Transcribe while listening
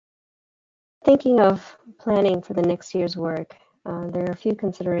Thinking of planning for the next year's work, there are a few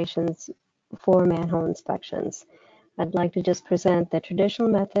considerations for manhole inspections. I'd like to just present the traditional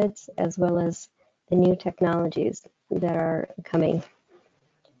methods as well as the new technologies that are coming.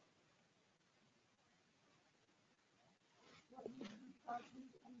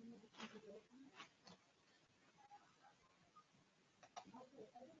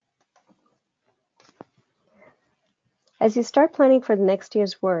 As you start planning for the next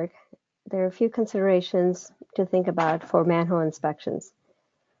year's work, there are a few considerations to think about for manhole inspections.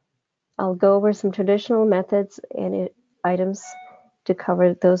 I'll go over some traditional methods and items to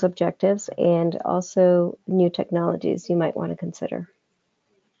cover those objectives, and also new technologies you might want to consider.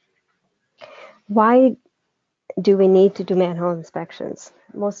 Why do we need to do manhole inspections?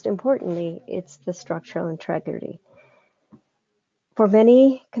 Most importantly, it's the structural integrity. For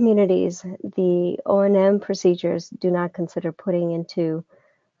many communities, the O&M procedures do not consider putting into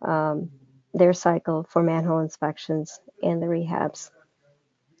their cycle for manhole inspections and the rehabs.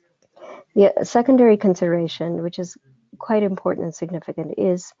 The secondary consideration, which is quite important and significant,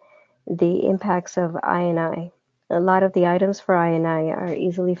 is the impacts of I&I. A lot of the items for I&I are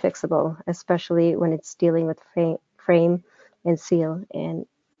easily fixable, especially when it's dealing with frame and seal and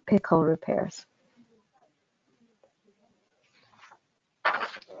pick hole repairs.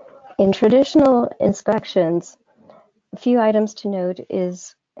 In traditional inspections, a few items to note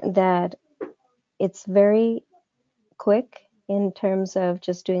is that it's very quick in terms of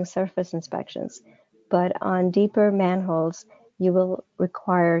just doing surface inspections, but on deeper manholes, you will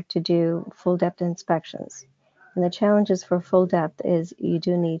require to do full depth inspections. And the challenges for full depth is you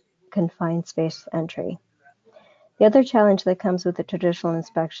do need confined space entry. The other challenge that comes with the traditional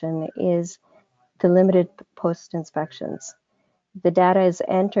inspection is the limited post inspections. The data is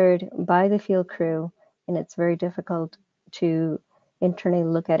entered by the field crew, and it's very difficult to internally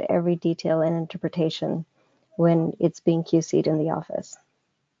look at every detail and interpretation when it's being QC'd in the office.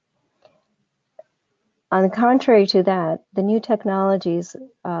 On the contrary to that, the new technologies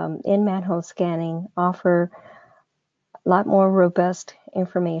in manhole scanning offer a lot more robust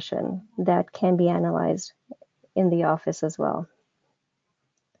information that can be analyzed in the office as well.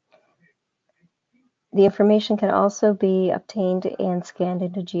 The information can also be obtained and scanned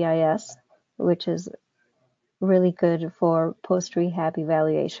into GIS, which is really good for post-rehab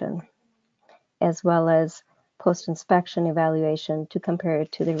evaluation, as well as post-inspection evaluation to compare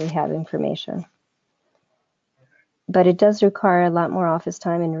it to the rehab information. But it does require a lot more office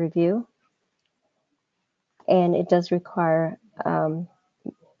time and review, and it does require a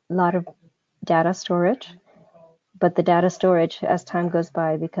lot of data storage, but the data storage as time goes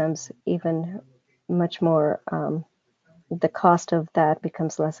by becomes even much more, the cost of that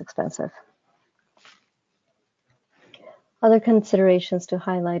becomes less expensive. Other considerations to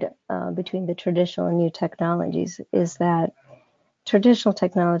highlight between the traditional and new technologies is that traditional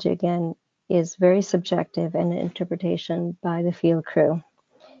technology, again, is very subjective and interpretation by the field crew.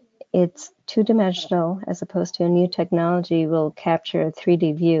 It's two-dimensional, as opposed to a new technology will capture a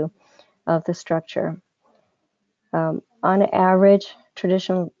 3D view of the structure. On average,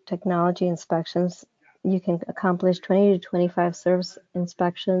 traditional technology inspections, you can accomplish 20 to 25 service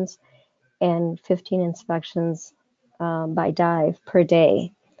inspections and 15 inspections by dive per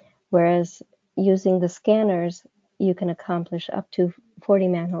day, whereas using the scanners, you can accomplish up to 40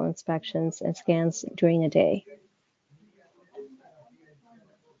 manhole inspections and scans during a day.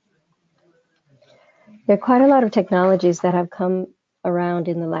 There are quite a lot of technologies that have come around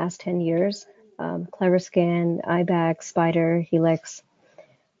in the last 10 years. CleverScan, IBAC, Spider, Helix.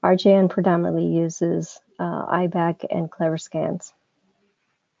 RJN predominantly uses IBAC and CleverScans.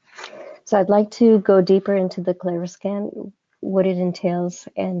 So I'd like to go deeper into the CleverScan, what it entails,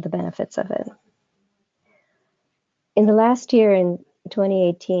 and the benefits of it. In the last year, in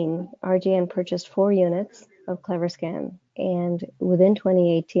 2018, RJN purchased 4 units of CleverScan, and within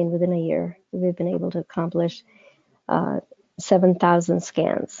 2018, within a year, we've been able to accomplish 7,000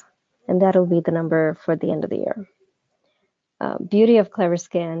 scans, and that'll be the number for the end of the year. Beauty of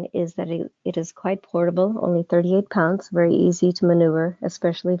CleverScan is that it is quite portable, only 38 pounds, very easy to maneuver,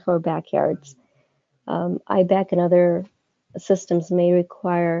 especially for backyards. IBAC and other systems may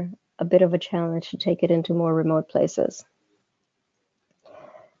require a bit of a challenge to take it into more remote places.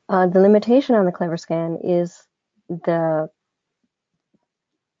 The limitation on the CleverScan is the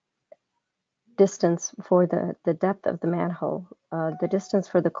distance for the depth of the manhole. The distance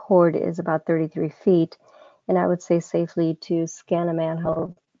for the cord is about 33 feet, and I would say safely to scan a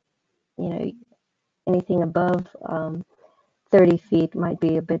manhole, anything above 30 feet might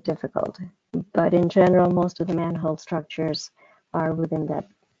be a bit difficult. But in general, most of the manhole structures are within that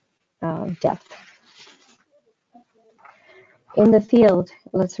depth. In the field,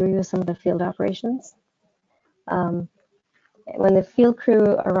 let's review some of the field operations. When the field crew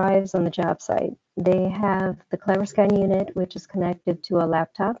arrives on the job site, they have the CleverScan unit, which is connected to a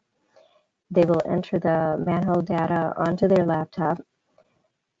laptop. They will enter the manhole data onto their laptop,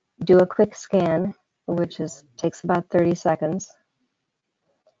 do a quick scan, which takes about 30 seconds,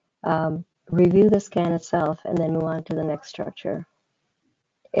 review the scan itself, and then move on to the next structure.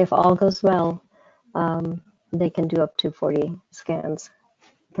 If all goes well, they can do up to 40 scans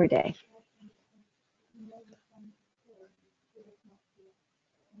per day.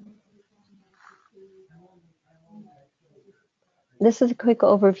 This is a quick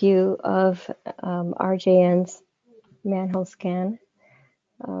overview of RJN's manhole scan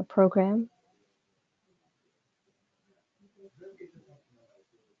program.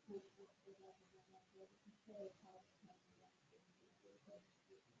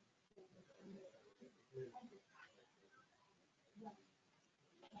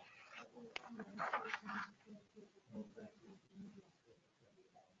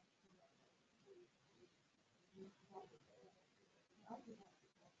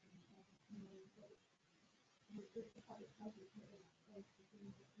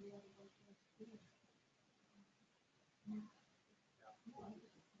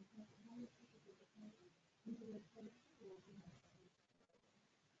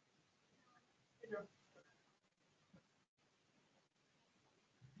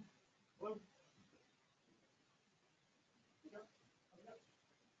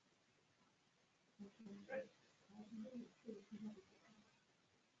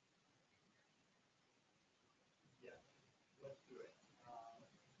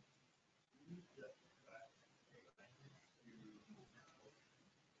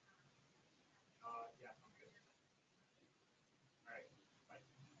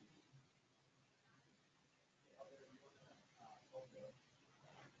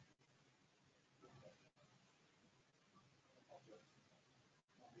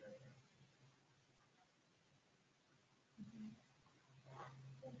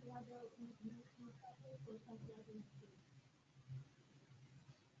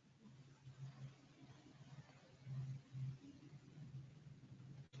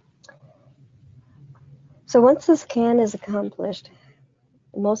 So once the scan is accomplished,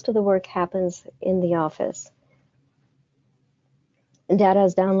 most of the work happens in the office. Data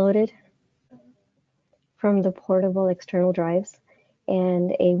is downloaded from the portable external drives,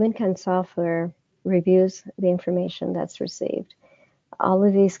 and a WinCan software reviews the information that's received. All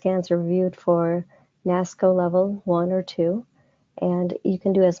of these scans are reviewed for NASCO level 1 or 2, and you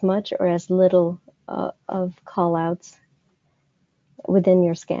can do as much or as little of callouts within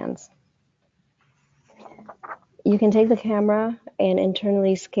your scans. You can take the camera and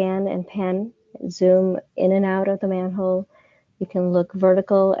internally scan and pan, zoom in and out of the manhole. You can look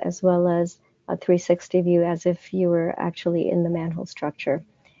vertical as well as a 360 view as if you were actually in the manhole structure.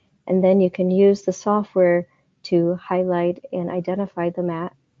 And then you can use the software to highlight and identify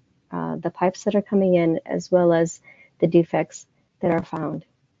the pipes that are coming in as well as the defects that are found.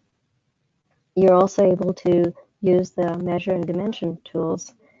 You're also able to use the measure and dimension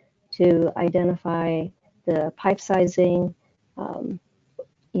tools to identify the pipe sizing,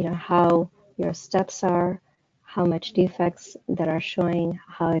 how your steps are, how much defects that are showing,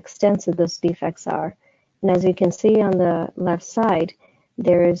 how extensive those defects are. And as you can see on the left side,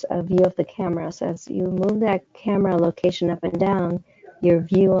 there is a view of the camera. So as you move that camera location up and down, your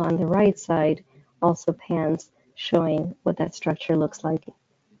view on the right side also pans, showing what that structure looks like.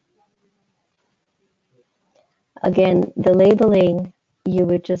 Again, the labeling, you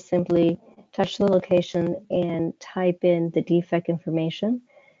would just simply touch the location and type in the defect information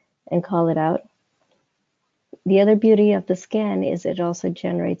and call it out. The other beauty of the scan is it also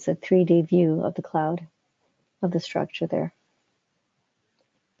generates a 3D view of the cloud, of the structure there.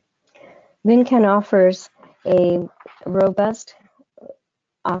 WinCan offers a robust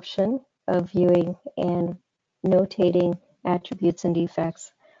option of viewing and notating attributes and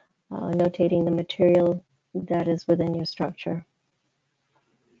defects, notating the material that is within your structure.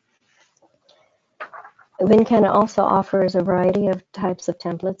 WinCan also offers a variety of types of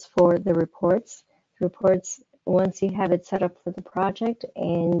templates for the reports. Reports, once you have it set up for the project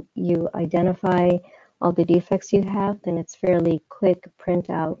and you identify all the defects you have, then it's fairly quick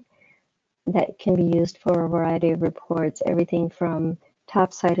printout that can be used for a variety of reports, everything from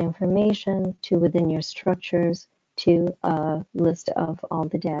topside information to within your structures to a list of all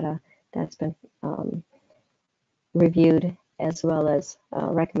the data that's been reviewed, as well as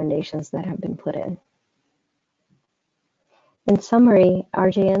recommendations that have been put in. In summary,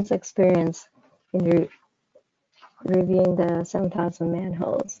 RJN's experience in reviewing the 7,000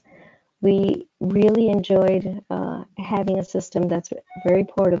 manholes, we really enjoyed having a system that's very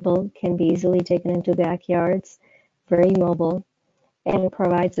portable, can be easily taken into backyards, very mobile, and it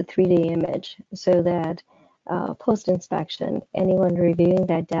provides a 3D image so that post-inspection, anyone reviewing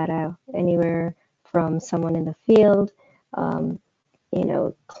that data, anywhere from someone in the field, um,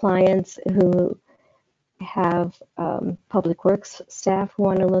 clients who have public works staff who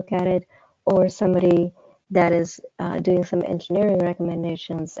want to look at it, or somebody that is doing some engineering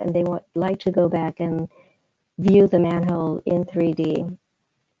recommendations and they like to go back and view the manhole in 3D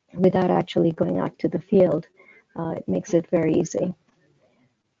without actually going out to the field. It makes it very easy.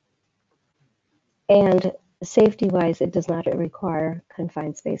 And safety-wise, it does not require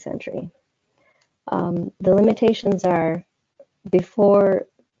confined space entry. The limitations are, before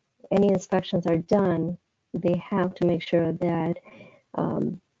any inspections are done, they have to make sure that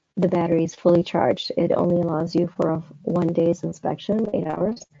the battery is fully charged. It only allows you for a 1 day's inspection, 8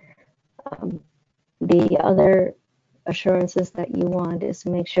 hours. The other assurances that you want is to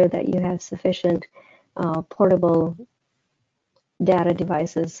make sure that you have sufficient portable data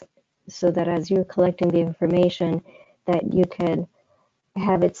devices so that as you're collecting the information that you can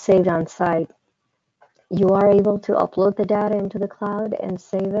have it saved on site. You are able to upload the data into the cloud and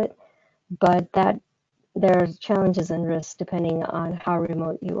save it, but that there are challenges and risks depending on how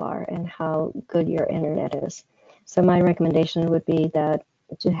remote you are and how good your internet is. So my recommendation would be that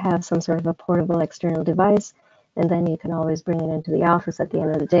to have some sort of a portable external device, and then you can always bring it into the office at the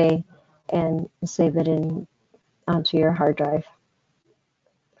end of the day and save it onto your hard drive.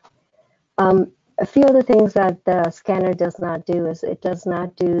 A few other things that the scanner does not do is it does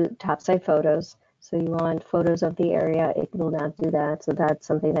not do topside photos. So you want photos of the area, it will not do that. So that's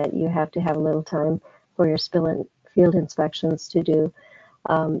something that you have to have a little time for your field inspections to do.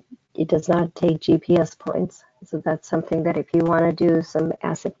 It does not take GPS points. So that's something that if you want to do some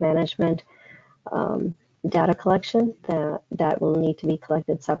asset management data collection, that will need to be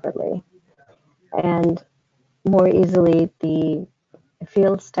collected separately. And more easily, the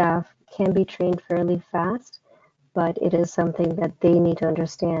field staff can be trained fairly fast, but it is something that they need to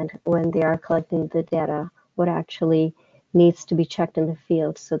understand when they are collecting the data, what actually needs to be checked in the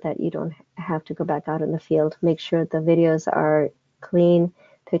field so that you don't have to go back out in the field. Make sure the videos are clean,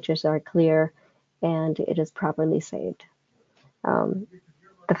 pictures are clear, and it is properly saved.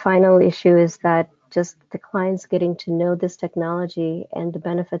 The final issue is that just the clients getting to know this technology and the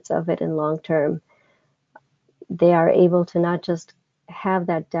benefits of it in long term, they are able to not just have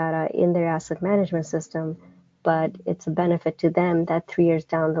that data in their asset management system, but it's a benefit to them that 3 years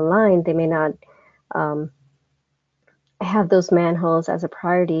down the line, they may not have those manholes as a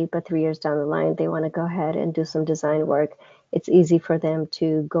priority, but 3 years down the line, they want to go ahead and do some design work. It's easy for them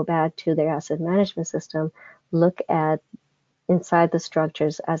to go back to their asset management system, look at inside the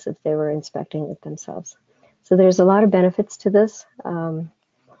structures as if they were inspecting it themselves. So there's a lot of benefits to this.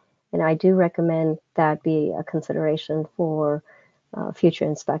 And I do recommend that be a consideration for future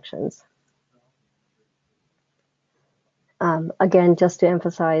inspections. Again, just to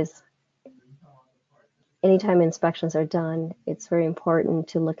emphasize, anytime inspections are done, it's very important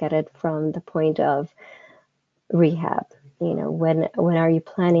to look at it from the point of rehab. When are you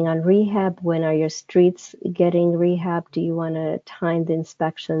planning on rehab? When are your streets getting rehab? Do you want to time the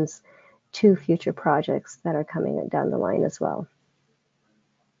inspections to future projects that are coming down the line as well?